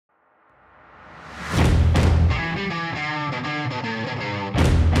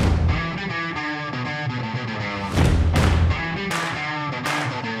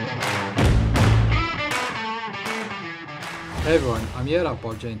Hey everyone, I'm here at our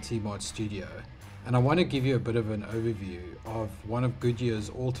Goodyear T-Marts studio and I want to give you a bit of an overview of one of Goodyear's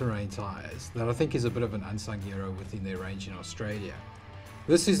all-terrain tyres that I think is a bit of an unsung hero within their range in Australia.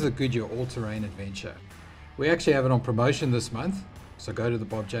 This is the Goodyear All-Terrain Adventure. We actually have it on promotion this month, so go to the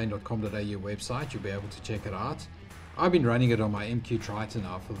bobjane.com.au website, you'll be able to check it out. I've been running it on my MQ Triton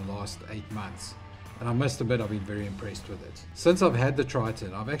now for the last 8 months. And I must admit I've been very impressed with it. Since I've had the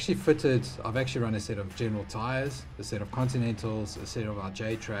Triton, I've actually run a set of general tyres, a set of Continentals, a set of our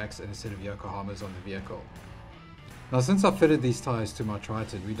J-Tracks and a set of Yokohamas on the vehicle. Now since I've fitted these tyres to my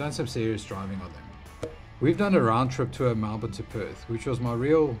Triton, we've done some serious driving on them. We've done a round trip to Melbourne to Perth, which was my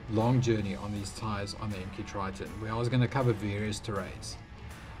real long journey on these tyres on the MQ Triton, where I was going to cover various terrains.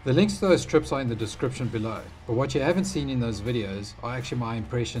 The links to those trips are in the description below, but what you haven't seen in those videos are actually my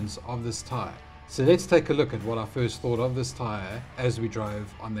impressions of this tyre. So let's take a look at what I first thought of this tyre as we drove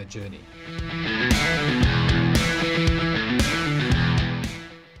on that journey.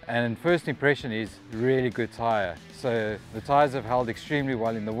 And first impression is really good tyre. So the tyres have held extremely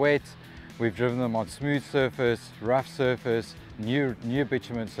well in the wet. We've driven them on smooth surface, rough surface, new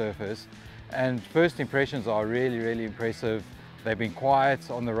bitumen surface. And first impressions are really impressive. They've been quiet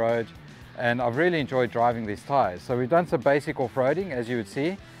on the road and I've really enjoyed driving these tyres. So we've done some basic off-roading, as you would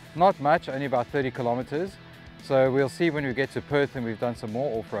see. Not much, only about 30 kilometers. So we'll see when we get to Perth and we've done some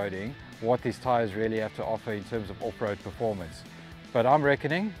more off-roading what these tyres really have to offer in terms of off-road performance. But I'm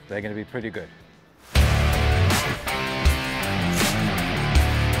reckoning they're going to be pretty good.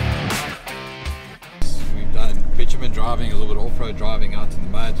 We've done bitumen driving, a little bit off-road driving out in the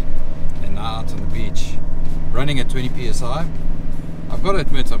mud and now out on the beach. Running at 20 psi. I've got to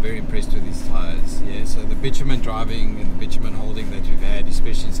admit I'm very impressed with these tyres. Yeah, so the bitumen driving and the bitumen holding that we've had,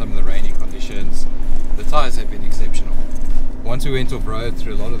 especially in some of the rainy conditions, the tyres have been exceptional. Once we went off-road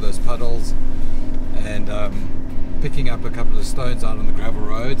through a lot of those puddles and picking up a couple of stones out on the gravel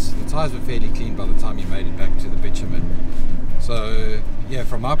roads, the tyres were fairly clean by the time you made it back to the bitumen. So yeah,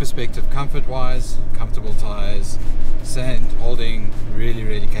 from my perspective, comfort-wise, comfortable tyres, sand holding,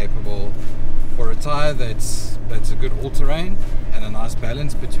 really capable. For a tyre that's a good all-terrain and a nice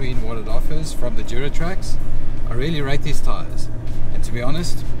balance between what it offers from the Duratracks, I really rate these tyres. And to be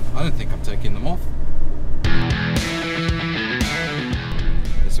honest, I don't think I'm taking them off.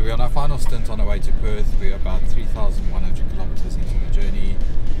 So we're on our final stint on our way to Perth. We're about 3,100 kilometers into the journey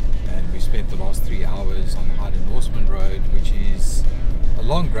and we spent the last 3 hours on the Hyden Norseman Road, which is a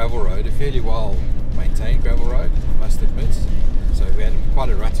long gravel road, a fairly well maintained gravel road, I must admit. So we had quite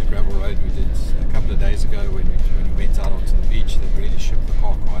a rutted gravel road we did a couple of days ago when we went out onto the beach. That really shook the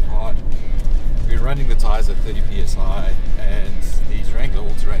car quite hard. We were running the tyres at 30 psi and these Wrangler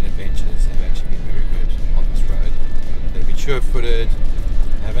All-Terrain Adventures have actually been very good on this road. They've been sure-footed,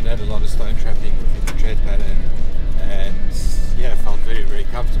 haven't had a lot of stone trapping within the tread pattern, and yeah, felt very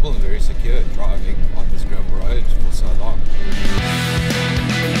comfortable and very secure driving on this gravel road for so long.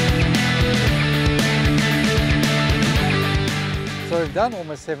 So we've done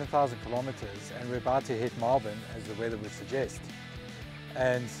almost 7,000 kilometers and we're about to hit Melbourne as the weather would suggest.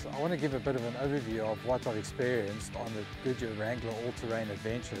 And I want to give a bit of an overview of what I've experienced on the Goodyear Wrangler All-Terrain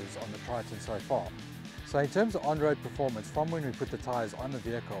Adventures on the Triton so far. So in terms of on-road performance, from when we put the tyres on the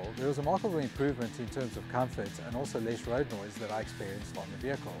vehicle, there was a remarkable improvement in terms of comfort and also less road noise that I experienced on the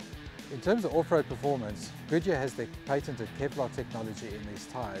vehicle. In terms of off-road performance, Goodyear has the patented Kevlar technology in these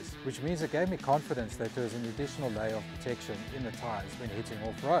tyres, which means it gave me confidence that there was an additional layer of protection in the tyres when hitting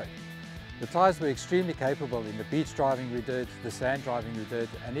off-road. The tyres were extremely capable in the beach driving we did, the sand driving we did,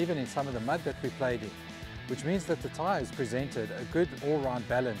 and even in some of the mud that we played in, which means that the tyres presented a good all-round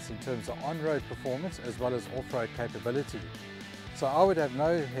balance in terms of on-road performance as well as off-road capability. So I would have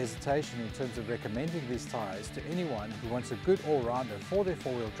no hesitation in terms of recommending these tyres to anyone who wants a good all-rounder for their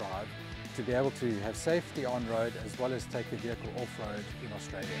four-wheel drive to be able to have safety on-road as well as take the vehicle off-road in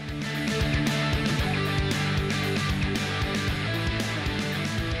Australia.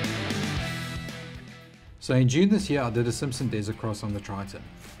 So in June this year I did a Simpson Desert cross on the Triton.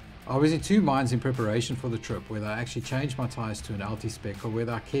 I was in 2 minds in preparation for the trip, whether I actually changed my tyres to an LT spec or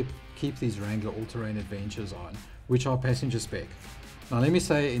whether I keep these Wrangler All-Terrain Adventures on, which are passenger spec. Now let me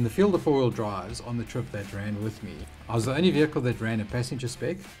say, in the field of four-wheel drives on the trip that ran with me, I was the only vehicle that ran a passenger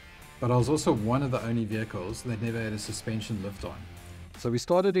spec, but I was also one of the only vehicles that never had a suspension lift on. So we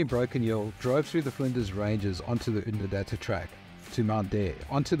started in Broken Hill, drove through the Flinders Ranges onto the Undadata track to Mount Dare,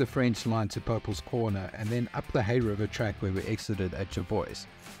 onto the French line to Popel's Corner, and then up the Hay River track where we exited at Jervois.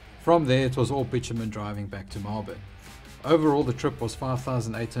 From there it was all bitumen driving back to Melbourne. Overall the trip was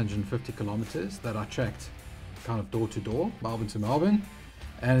 5,850 kilometers that I tracked kind of door to door, Melbourne to Melbourne,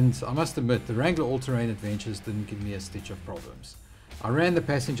 And I must admit, the Wrangler All-Terrain Adventures didn't give me a stitch of problems. I ran the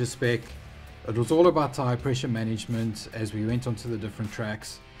passenger spec. It was all about tyre pressure management as we went onto the different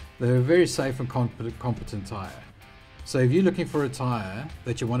tracks. They were a very safe and competent tyre. So if you're looking for a tyre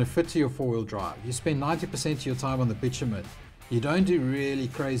that you want to fit to your four-wheel drive, you spend 90% of your time on the bitumen. You don't do really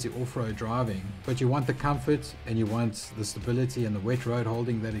crazy off-road driving, but you want the comfort and you want the stability and the wet road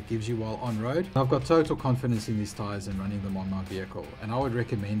holding that it gives you while on road. I've got total confidence in these tyres and running them on my vehicle, and I would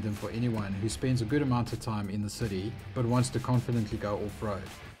recommend them for anyone who spends a good amount of time in the city but wants to confidently go off-road.